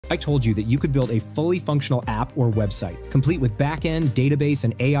I told you that you could build a fully functional app or website, complete with backend, database,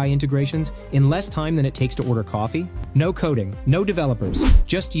 and AI integrations in less time than it takes to order coffee? No coding, no developers,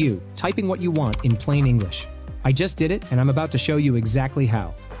 just you, typing what you want in plain English. I just did it, and I'm about to show you exactly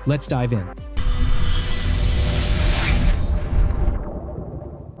how. Let's dive in.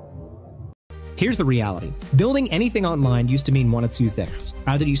 Here's the reality. Building anything online used to mean one of two things.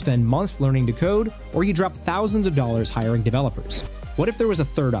 Either you spend months learning to code, or you drop thousands of dollars hiring developers. What if there was a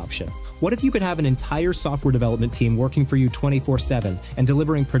third option? What if you could have an entire software development team working for you 24/7 and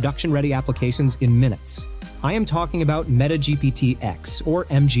delivering production-ready applications in minutes? I am talking about MetaGPT X, or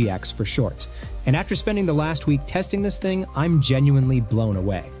MGX for short. And after spending the last week testing this thing, I'm genuinely blown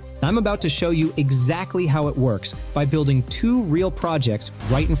away. I'm about to show you exactly how it works by building two real projects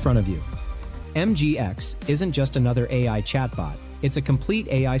right in front of you. MGX isn't just another AI chatbot, it's a complete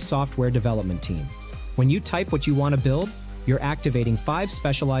AI software development team. When you type what you want to build, you're activating 5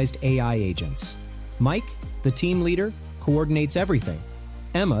 specialized AI agents. Mike, the team leader, coordinates everything.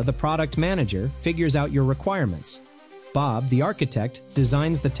 Emma, the product manager, figures out your requirements. Bob, the architect,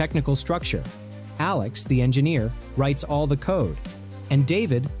 designs the technical structure. Alex, the engineer, writes all the code. And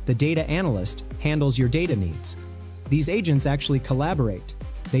David, the data analyst, handles your data needs. These agents actually collaborate.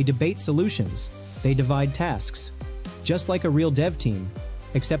 They debate solutions. They divide tasks. Just like a real dev team,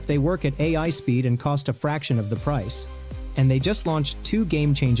 except they work at AI speed and cost a fraction of the price. And they just launched 2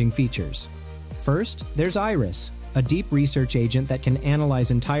 game-changing features. First, there's Iris, a deep research agent that can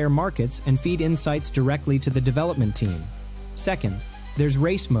analyze entire markets and feed insights directly to the development team. Second, there's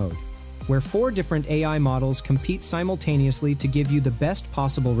Race Mode, where 4 different AI models compete simultaneously to give you the best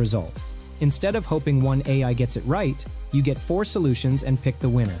possible result. Instead of hoping one AI gets it right, you get 4 solutions and pick the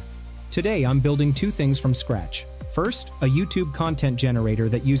winner. Today, I'm building 2 things from scratch. First, a YouTube content generator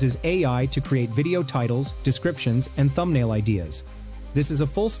that uses AI to create video titles, descriptions, and thumbnail ideas. This is a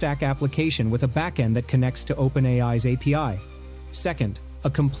full-stack application with a backend that connects to OpenAI's API. Second, a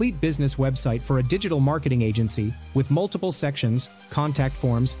complete business website for a digital marketing agency with multiple sections, contact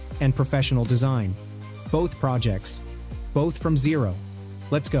forms, and professional design. Both projects. Both from zero.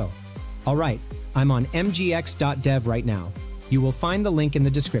 Let's go. Alright, I'm on mgx.dev right now. You will find the link in the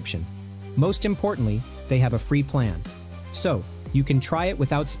description. Most importantly, they have a free plan. So, you can try it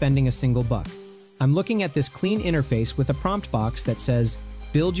without spending a single buck. I'm looking at this clean interface with a prompt box that says,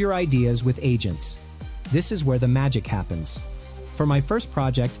 "Build your ideas with agents." This is where the magic happens. For my first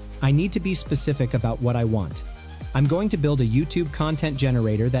project, I need to be specific about what I want. I'm going to build a YouTube content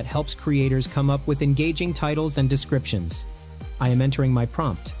generator that helps creators come up with engaging titles and descriptions. I am entering my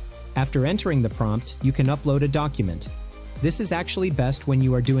prompt. After entering the prompt, you can upload a document. This is actually best when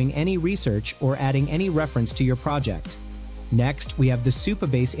you are doing any research or adding any reference to your project. Next, we have the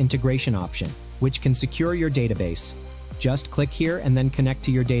Supabase integration option, which can secure your database. Just click here and then connect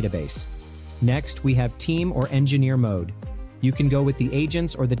to your database. Next, we have Team or Engineer mode. You can go with the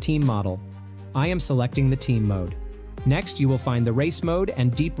agents or the team model. I am selecting the team mode. Next, you will find the race mode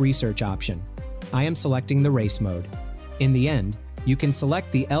and deep research option. I am selecting the race mode. In the end, you can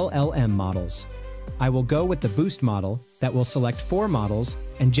select the LLM models. I will go with the Boost model that will select 4 models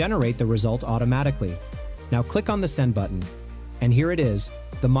and generate the result automatically. Now click on the Send button. And here it is,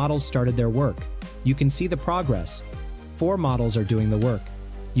 the models started their work. You can see the progress. 4 models are doing the work.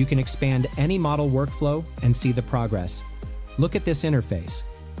 You can expand any model workflow and see the progress. Look at this interface.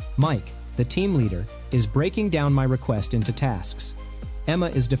 Mike, the team leader, is breaking down my request into tasks. Emma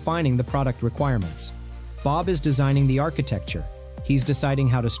is defining the product requirements. Bob is designing the architecture. He's deciding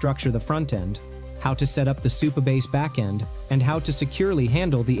how to structure the front end, how to set up the Supabase backend, and how to securely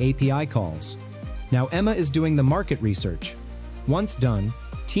handle the API calls. Now Emma is doing the market research. Once done,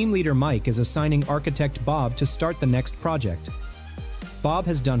 team leader Mike is assigning architect Bob to start the next project. Bob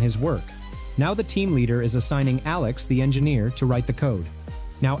has done his work. Now the team leader is assigning Alex, the engineer, to write the code.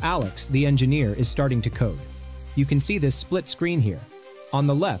 Now Alex, the engineer, is starting to code. You can see this split screen here. On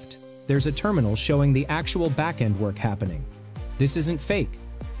the left, there's a terminal showing the actual backend work happening. This isn't fake.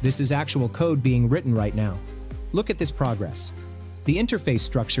 This is actual code being written right now. Look at this progress. The interface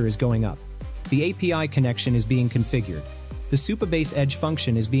structure is going up. The API connection is being configured. The Supabase Edge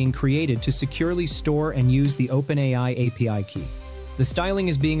function is being created to securely store and use the OpenAI API key. The styling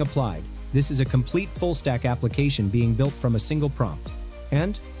is being applied. This is a complete full-stack application being built from a single prompt.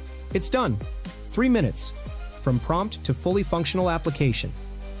 And it's done. 3 minutes. From prompt to fully functional application.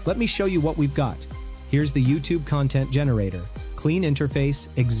 Let me show you what we've got. Here's the YouTube content generator. Clean interface,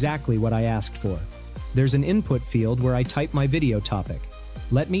 exactly what I asked for. There's an input field where I type my video topic.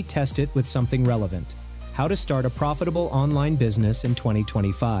 Let me test it with something relevant. How to start a profitable online business in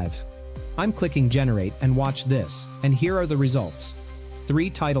 2025. I'm clicking generate and watch this, and here are the results. 3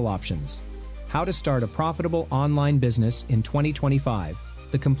 title options. How to start a profitable online business in 2025.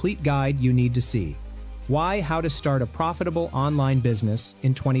 The complete guide you need to see. Why how to start a profitable online business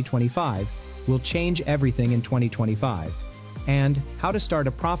in 2025 will change everything in 2025. And how to start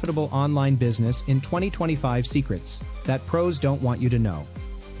a profitable online business in 2025 secrets that pros don't want you to know.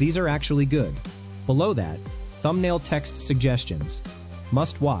 These are actually good. Below that, thumbnail text suggestions,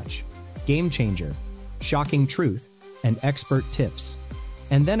 must watch, game changer, shocking truth, and expert tips.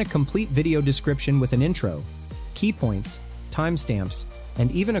 And then a complete video description with an intro, key points, timestamps, and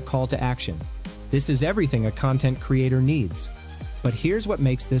even a call to action. This is everything a content creator needs. But here's what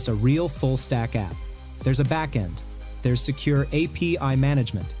makes this a real full-stack app. There's a backend. There's secure API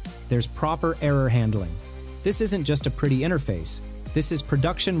management. There's proper error handling. This isn't just a pretty interface. This is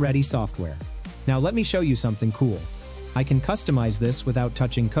production-ready software. Now let me show you something cool. I can customize this without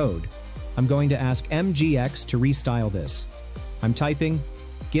touching code. I'm going to ask MGX to restyle this. I'm typing,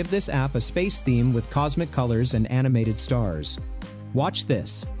 give this app a space theme with cosmic colors and animated stars. Watch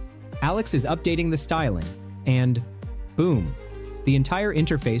this. Alex is updating the styling, and boom, the entire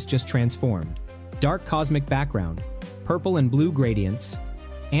interface just transformed. Dark cosmic background, purple and blue gradients,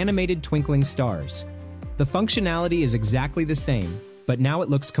 animated twinkling stars. The functionality is exactly the same, but now it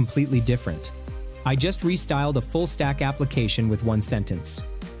looks completely different. I just restyled a full-stack application with one sentence.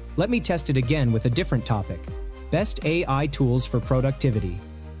 Let me test it again with a different topic. Best AI tools for productivity.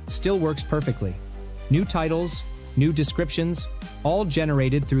 Still works perfectly. New titles, new descriptions, all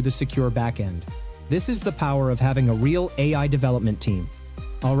generated through the secure backend. This is the power of having a real AI development team.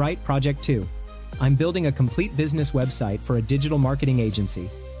 All right, Project 2. I'm building a complete business website for a digital marketing agency.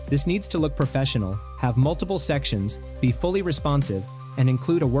 This needs to look professional, have multiple sections, be fully responsive, and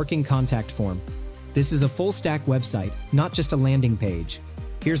include a working contact form. This is a full-stack website, not just a landing page.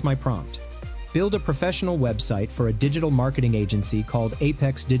 Here's my prompt. Build a professional website for a digital marketing agency called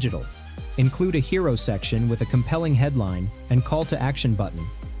Apex Digital. Include a hero section with a compelling headline and call to action button.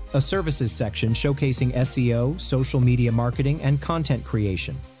 A services section showcasing SEO, social media marketing, and content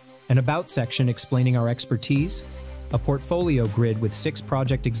creation. An about section explaining our expertise. A portfolio grid with 6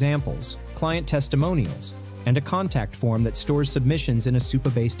 project examples, client testimonials, and a contact form that stores submissions in a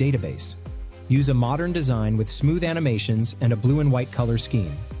Supabase database. Use a modern design with smooth animations and a blue and white color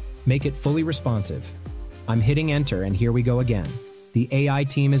scheme. Make it fully responsive. I'm hitting enter and here we go again. The AI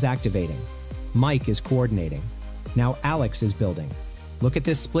team is activating. Mike is coordinating. Now Alex is building. Look at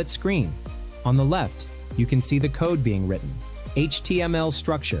this split screen. On the left, you can see the code being written. HTML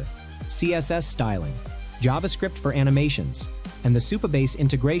structure, CSS styling, JavaScript for animations, and the Supabase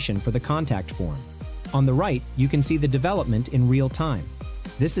integration for the contact form. On the right, you can see the development in real time.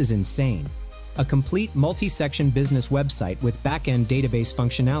 This is insane. A complete multi-section business website with back-end database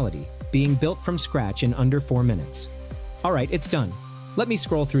functionality, being built from scratch in under 4 minutes. Alright, it's done. Let me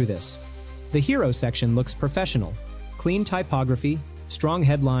scroll through this. The hero section looks professional. Clean typography, strong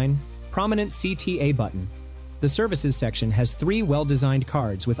headline, prominent CTA button. The services section has 3 well-designed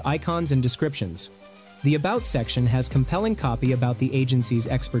cards with icons and descriptions. The about section has compelling copy about the agency's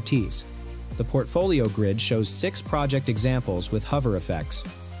expertise. The portfolio grid shows 6 project examples with hover effects.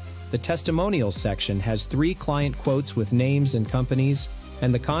 The testimonials section has 3 client quotes with names and companies,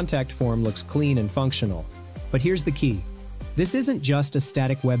 and the contact form looks clean and functional. But here's the key. This isn't just a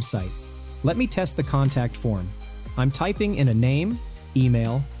static website. Let me test the contact form. I'm typing in a name,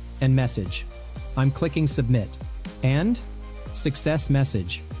 email, and message. I'm clicking submit. And success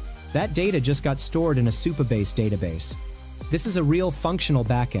message. That data just got stored in a Supabase database. This is a real functional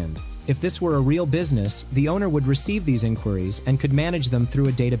backend. If this were a real business, the owner would receive these inquiries and could manage them through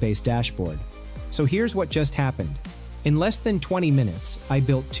a database dashboard. So here's what just happened. In less than 20 minutes, I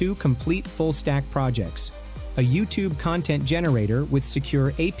built 2 complete full-stack projects. A YouTube content generator with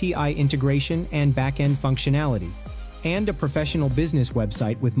secure API integration and back-end functionality, and a professional business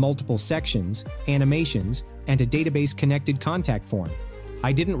website with multiple sections, animations, and a database-connected contact form.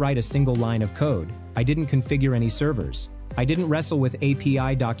 I didn't write a single line of code. I didn't configure any servers. I didn't wrestle with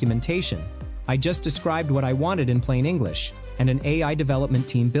API documentation. I just described what I wanted in plain English, and an AI development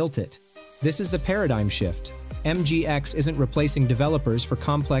team built it. This is the paradigm shift. MGX isn't replacing developers for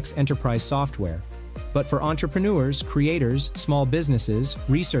complex enterprise software, but for entrepreneurs, creators, small businesses,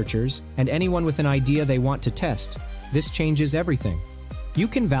 researchers, and anyone with an idea they want to test. This changes everything. You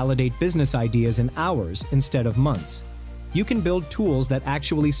can validate business ideas in hours instead of months. You can build tools that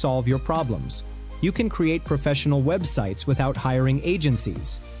actually solve your problems. You can create professional websites without hiring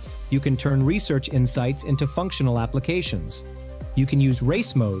agencies. You can turn research insights into functional applications. You can use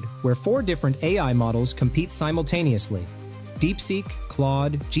race mode, where 4 different AI models compete simultaneously. DeepSeek,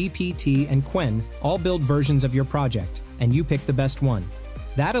 Claude, GPT, and Qwen all build versions of your project, and you pick the best one.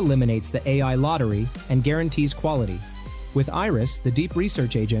 That eliminates the AI lottery and guarantees quality. With Iris, the deep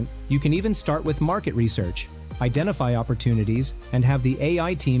research agent, you can even start with market research, identify opportunities, and have the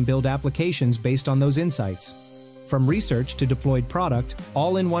AI team build applications based on those insights. From research to deployed product,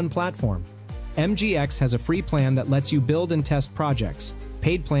 all in one platform. MGX has a free plan that lets you build and test projects.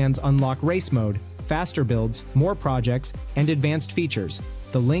 Paid plans unlock race mode, faster builds, more projects, and advanced features.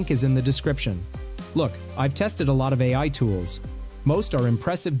 The link is in the description. Look, I've tested a lot of AI tools. Most are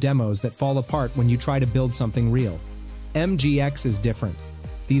impressive demos that fall apart when you try to build something real. MGX is different.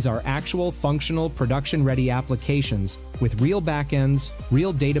 These are actual functional production-ready applications with real backends,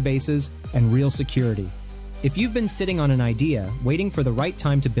 real databases, and real security. If you've been sitting on an idea, waiting for the right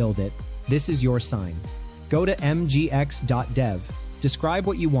time to build it, this is your sign. Go to mgx.dev, describe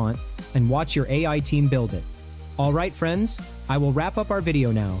what you want, and watch your AI team build it. Alright friends, I will wrap up our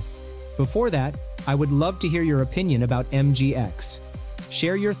video now. Before that, I would love to hear your opinion about MGX.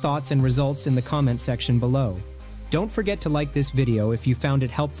 Share your thoughts and results in the comment section below. Don't forget to like this video if you found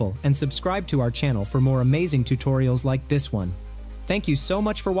it helpful and subscribe to our channel for more amazing tutorials like this one. Thank you so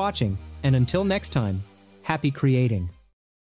much for watching, and until next time, happy creating.